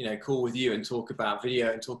hour-long, you know, call with you and talk about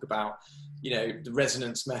video and talk about, you know, the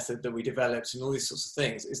resonance method that we developed and all these sorts of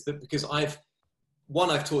things is that because I've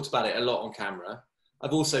talked about it a lot on camera.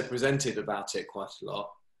 I've also presented about it quite a lot,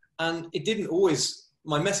 and it didn't always,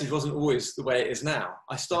 my message wasn't always the way it is now.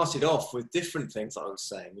 I started off with different things that I was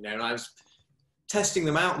saying, you know, and I was testing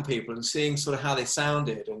them out on people and seeing sort of how they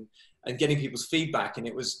sounded and getting people's feedback. And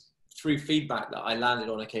it was through feedback that I landed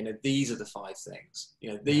on, okay, now these are the 5 things,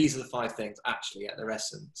 you know, these are the 5 things actually at their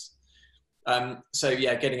essence. So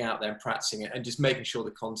yeah, getting out there and practicing it and just making sure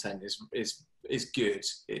the content is good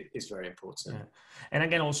is very important. Yeah. And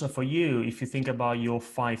again, also for you, if you think about your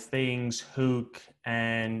 5 things, hook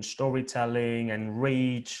and storytelling and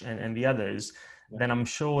reach and the others, then I'm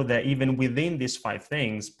sure that even within these 5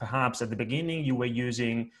 things, perhaps at the beginning you were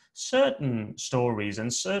using certain stories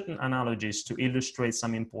and certain analogies to illustrate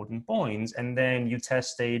some important points, and then you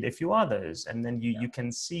tested a few others, and then you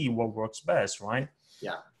can see what works best, right?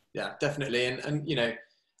 Yeah, definitely. And you know,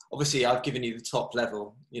 obviously I've given you the top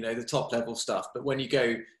level, you know, the top level stuff, but when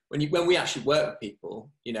we actually work with people,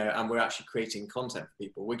 you know, and we're actually creating content for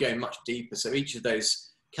people, we're going much deeper. So each of those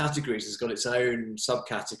categories has got its own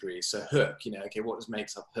subcategories. So hook, you know, okay, what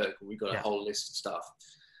makes up hook? We've got a whole list of stuff,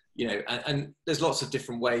 you know, and there's lots of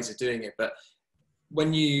different ways of doing it. But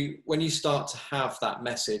when you start to have that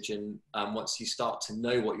message and once you start to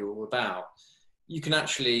know what you're all about, you can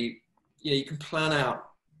actually, you know, you can plan out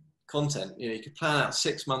content. You know, you can plan out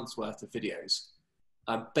 6 months worth of videos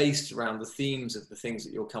based around the themes of the things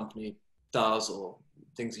that your company does or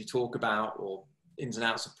things you talk about or ins and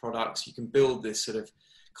outs of products. You can build this sort of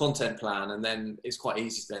content plan, and then it's quite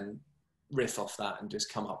easy to then riff off that and just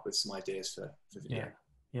come up with some ideas for video.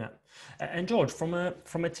 Yeah. And George, from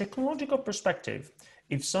a technological perspective,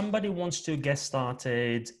 if somebody wants to get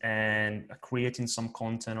started and creating some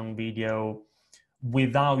content on video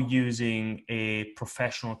without using a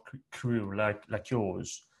professional crew like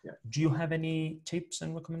yours, do you have any tips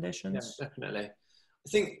and recommendations? Yeah, definitely. I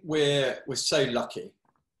think we're so lucky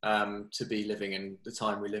to be living in the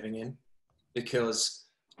time we're living in, because,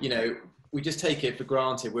 you know, we just take it for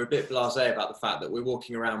granted. We're a bit blasé about the fact that we're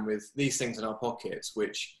walking around with these things in our pockets,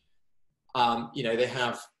 which, you know, they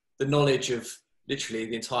have the knowledge of literally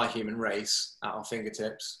the entire human race at our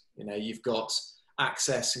fingertips. You know, you've got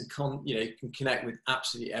access and you know, you can connect with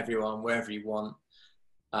absolutely everyone wherever you want.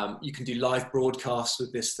 You can do live broadcasts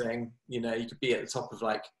with this thing. You know, you could be at the top of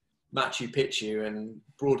like Machu Picchu and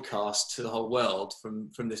broadcast to the whole world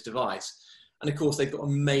from this device. And of course, they've got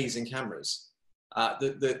amazing cameras.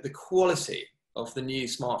 The quality of the new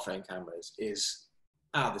smartphone cameras is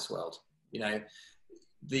out of this world. You know,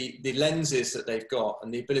 the lenses that they've got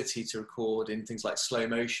and the ability to record in things like slow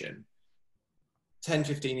motion. 10,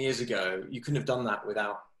 15 years ago, you couldn't have done that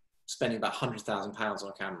without spending about £100,000 on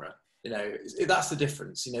a camera. You know, that's the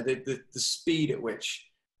difference. You know, the speed at which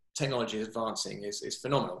technology is advancing is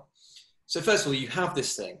phenomenal. So first of all, you have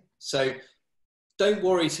this thing. So don't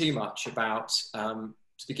worry too much about,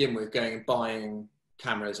 to begin with, going and buying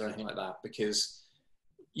cameras or anything like that, because,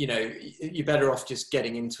 you know, you're better off just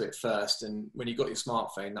getting into it first. And when you've got your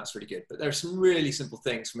smartphone, that's really good. But there are some really simple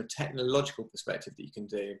things from a technological perspective that you can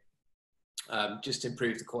do just to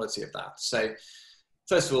improve the quality of that. So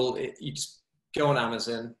first of all, you just go on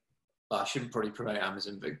Amazon. Well, I shouldn't probably promote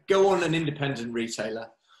Amazon, but go on an independent retailer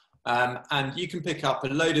and you can pick up a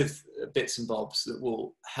load of bits and bobs that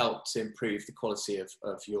will help to improve the quality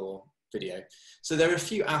of your video. So there are a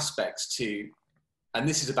few aspects to, and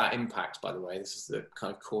this is about impact, by the way, this is the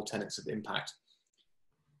kind of core tenets of impact.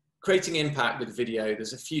 Creating impact with video,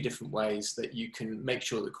 there's a few different ways that you can make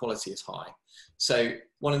sure the quality is high. So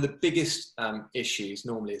one of the biggest issues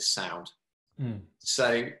normally is sound.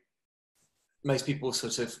 So most people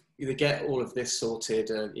sort of either get all of this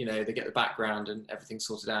sorted, you know, they get the background and everything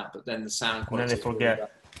sorted out, but then the sound quality. And then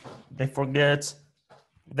they forget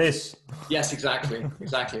this. Yes, exactly.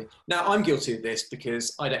 Now I'm guilty of this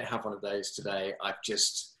because I don't have one of those today.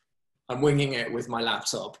 I'm winging it with my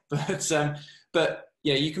laptop, but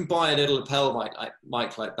yeah, you can buy a little lapel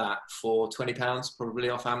mic like that for £20 probably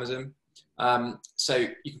off Amazon. So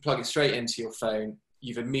you can plug it straight into your phone.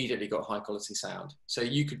 You've immediately got high quality sound. So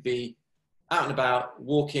you could be out and about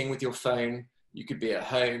walking with your phone. You could be at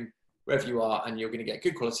home, wherever you are, and you're going to get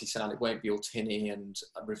good quality sound. It won't be all tinny and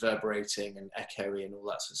reverberating and echoey and all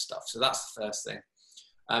that sort of stuff. So that's the first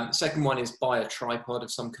thing. Second one is buy a tripod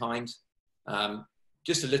of some kind.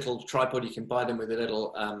 Just a little tripod. You can buy them with a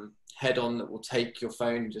little head on that will take your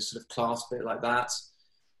phone and just sort of clasp it like that.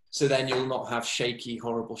 So then you'll not have shaky,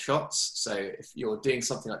 horrible shots. So if you're doing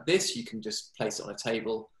something like this, you can just place it on a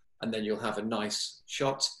table and then you'll have a nice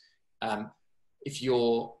shot. If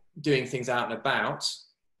you're doing things out and about,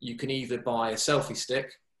 you can either buy a selfie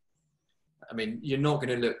stick. I mean, you're not going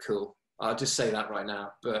to look cool. I'll just say that right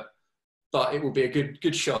now, but it will be a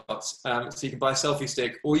good shot. So you can buy a selfie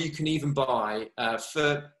stick, or you can even buy,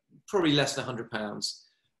 for probably less than £100,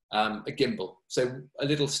 a gimbal. So a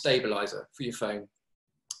little stabilizer for your phone.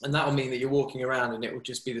 And that will mean that you're walking around and it will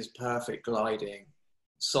just be this perfect gliding,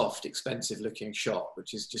 soft, expensive looking shot,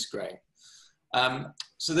 which is just great.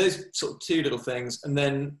 So those sort of two little things. And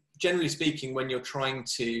then generally speaking, when you're trying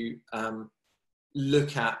to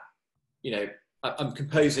look at, you know, I'm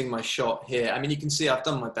composing my shot here. I mean, you can see I've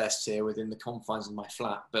done my best here within the confines of my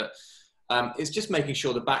flat, but it's just making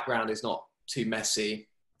sure the background is not too messy.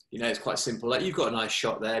 You know, it's quite simple. Like, you've got a nice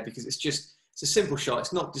shot there because it's a simple shot.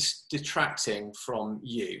 It's not detracting from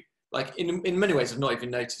you. Like, in many ways, I've not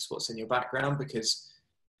even noticed what's in your background because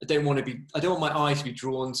I don't want my eye to be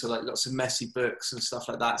drawn to like lots of messy books and stuff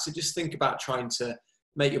like that. So just think about trying to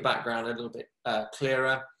make your background a little bit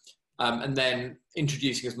clearer. And then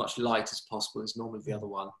introducing as much light as possible is normally the other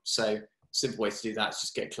one. So a simple way to do that is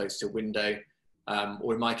just get close to a window.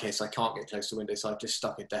 Or in my case, I can't get close to a window, so I've just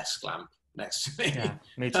stuck a desk lamp next to me. Yeah,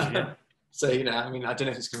 me too, yeah. So, you know, I mean, I don't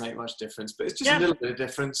know if it's going to make much difference, but it's just a little bit of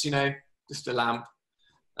difference, you know, just a lamp.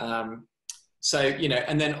 So, you know,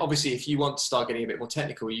 and then obviously if you want to start getting a bit more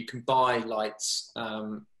technical, you can buy lights,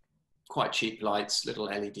 quite cheap lights, little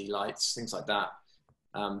LED lights, things like that.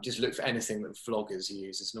 Just look for anything that vloggers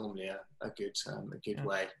use is normally a good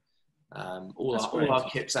way. All our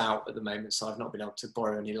kit's out at the moment, so I've not been able to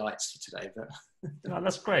borrow any lights for today. But no,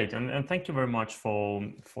 that's great, and thank you very much for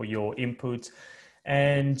your input.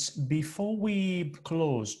 And before we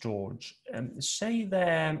close, George, say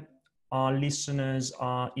that our listeners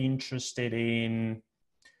are interested in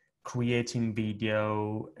creating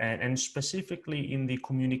video and specifically in the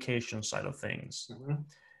communication side of things. Mm-hmm.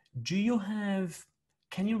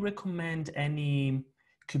 Can you recommend any,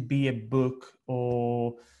 could be a book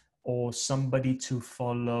or somebody to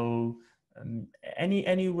follow,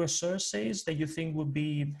 any resources that you think would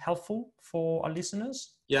be helpful for our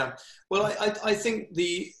listeners? Yeah, well, I think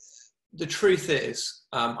the truth is,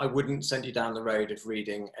 I wouldn't send you down the road of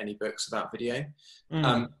reading any books about video,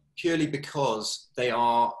 purely because the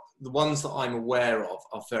ones that I'm aware of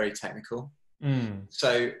are very technical.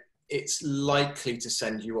 So it's likely to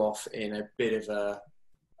send you off in a bit of a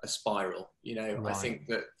spiral, you know. Right. I think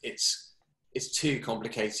that it's too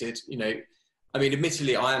complicated, you know. I mean,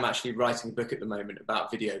 admittedly, I am actually writing a book at the moment about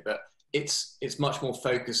video, but it's much more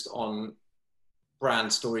focused on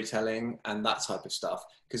brand storytelling and that type of stuff,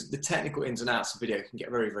 because the technical ins and outs of video can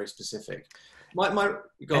get very, very specific.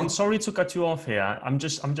 And sorry to cut you off here. I'm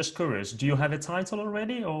just curious. Do you have a title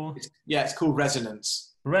already, or? It's called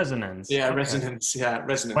Resonance. Resonance. Yeah, okay. Resonance. Yeah,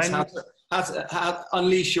 Resonance. How to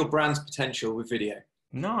unleash your brand's potential with video.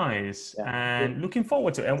 Nice. Yeah. And looking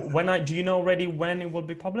forward to it. And do you know already when it will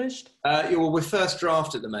be published? Well, we're first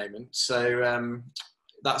draft at the moment, so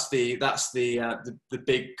that's the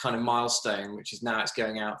big kind of milestone, which is now it's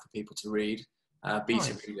going out for people to read,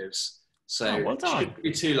 beta readers. So well done. It shouldn't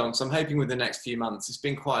be too long. So I'm hoping within the next few months. It's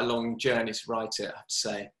been quite a long journey to write it, I have to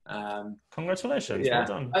say. Congratulations. Yeah. Well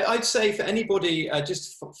done. I'd say for anybody,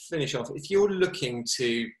 just to finish off, if you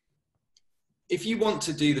want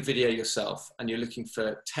to do the video yourself and you're looking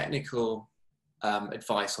for technical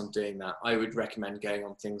advice on doing that, I would recommend going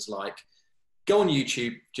on things like, go on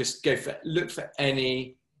YouTube, just look for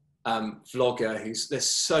any vlogger there's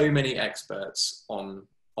so many experts on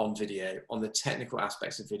video, on the technical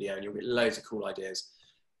aspects of video, and you'll get loads of cool ideas.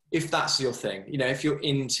 If that's your thing, you know, if you're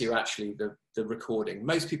into actually the recording,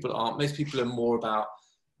 most people aren't. Most people are more about,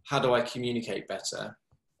 how do I communicate better?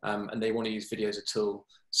 And they want to use video as a tool.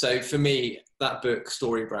 So for me, that book,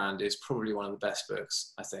 Story Brand, is probably one of the best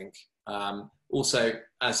books, I think. Also,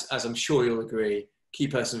 as I'm sure you'll agree, Key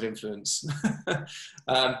Person of Influence.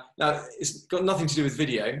 Now, it's got nothing to do with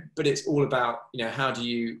video, but it's all about, you know, how do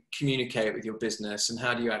you communicate with your business, and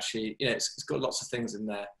how do you actually, you know, it's got lots of things in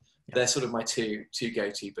there. Yeah. They're sort of my two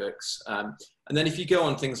go-to books. And then if you go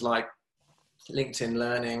on things like LinkedIn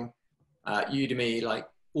Learning, Udemy, like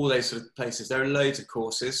all those sort of places, there are loads of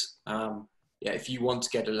courses. If you want to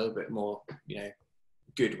get a little bit more, you know,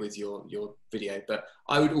 good with your video. But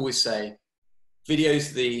I would always say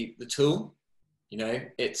video's the tool. You know,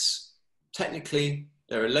 it's technically,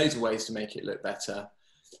 there are loads of ways to make it look better,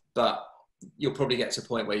 but you'll probably get to a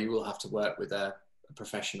point where you will have to work with a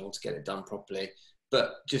professional to get it done properly.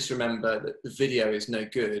 But just remember that the video is no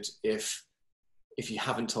good if if you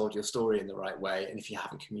haven't told your story in the right way and if you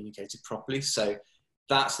haven't communicated properly. So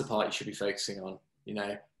that's the part you should be focusing on. You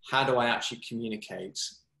know, how do I actually communicate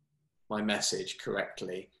my message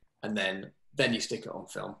correctly? And then you stick it on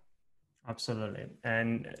film. Absolutely.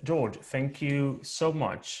 And George, thank you so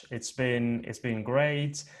much. It's been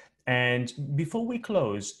great. And before we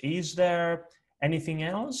close, is there anything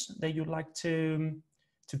else that you'd like to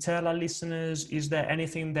tell our listeners? Is there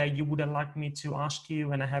anything that you would like me to ask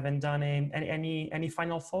you and I haven't done? Any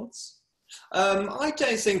final thoughts? I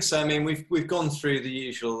don't think so. I mean, we've gone through the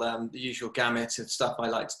usual gamut of stuff I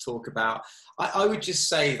like to talk about. I would just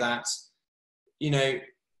say that, you know,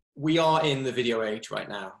 we are in the video age right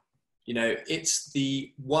now. You know, it's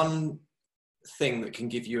the one thing that can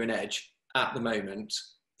give you an edge at the moment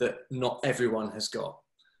that not everyone has got.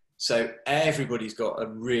 So everybody's got a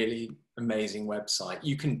really amazing website.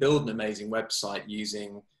 You can build an amazing website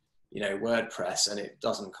using, you know, WordPress, and it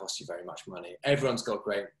doesn't cost you very much money. Everyone's got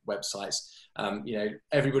great websites. You know,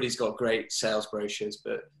 everybody's got great sales brochures,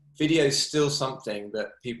 but video is still something that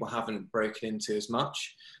people haven't broken into as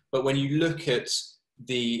much. But when you look at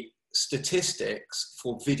the statistics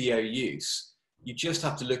for video use, you just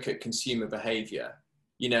have to look at consumer behavior.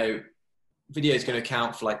 You know, video is going to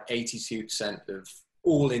account for like 82% of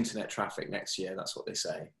all internet traffic next year. That's what they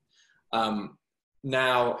say.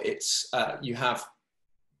 Now it's, you have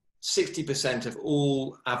 60% of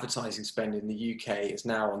all advertising spend in the UK is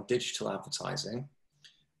now on digital advertising,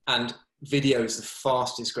 and video is the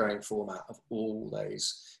fastest growing format of all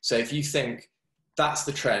those. So if you think that's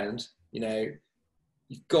the trend, you know,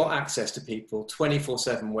 you've got access to people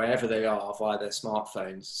 24/7 wherever they are via their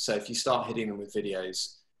smartphones. So if you start hitting them with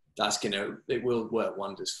videos, it will work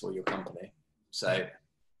wonders for your company. So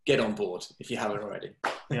get on board if you haven't already.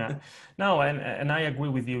 Yeah, no, and I agree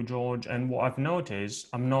with you, George. And what I've noticed,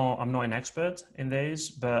 I'm not an expert in this,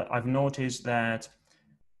 but I've noticed that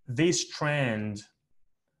this trend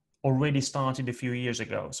already started a few years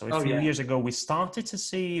ago. So a few years ago, we started to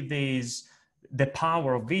see the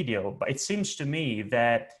power of video, but it seems to me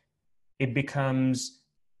that it becomes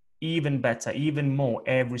even better, even more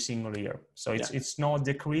every single year. So it's not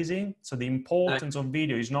decreasing. So the importance of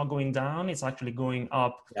video is not going down, it's actually going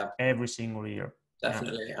up every single year.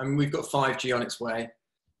 Definitely. I mean, we've got 5G on its way.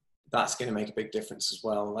 That's going to make a big difference as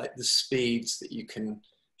well. Like the speeds that you can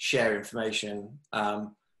share information,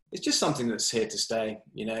 it's just something that's here to stay.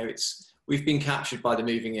 You know, we've been captured by the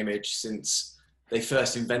moving image since they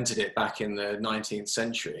first invented it back in the 19th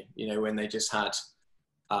century, you know, when they just had,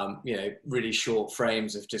 you know, really short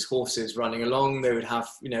frames of just horses running along. They would have,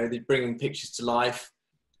 you know, they'd bring pictures to life,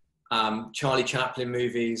 Charlie Chaplin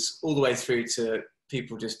movies, all the way through to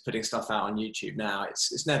people just putting stuff out on YouTube now.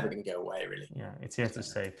 It's never going to go away, really. Yeah, it's here to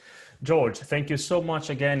stay. George, thank you so much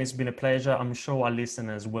again. It's been a pleasure. I'm sure our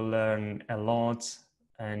listeners will learn a lot.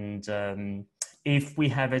 And if we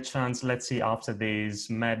have a chance, let's see, after this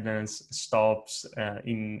madness stops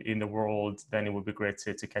in the world, then it would be great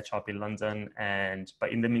to catch up in London.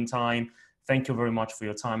 But in the meantime, thank you very much for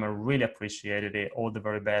your time. I really appreciated it. All the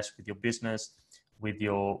very best with your business, with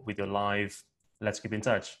your life. Let's keep in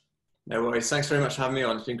touch. No worries. Thanks very much for having me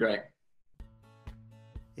on. It's been great.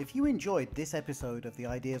 If you enjoyed this episode of the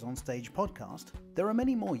Ideas on Stage podcast, there are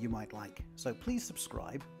many more you might like. So please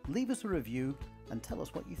subscribe, leave us a review, and tell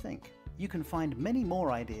us what you think. You can find many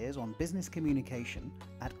more ideas on business communication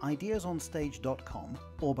at ideasonstage.com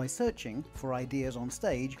or by searching for Ideas on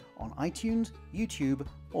Stage on iTunes, YouTube,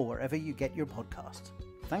 or wherever you get your podcasts.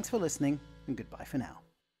 Thanks for listening, and goodbye for now.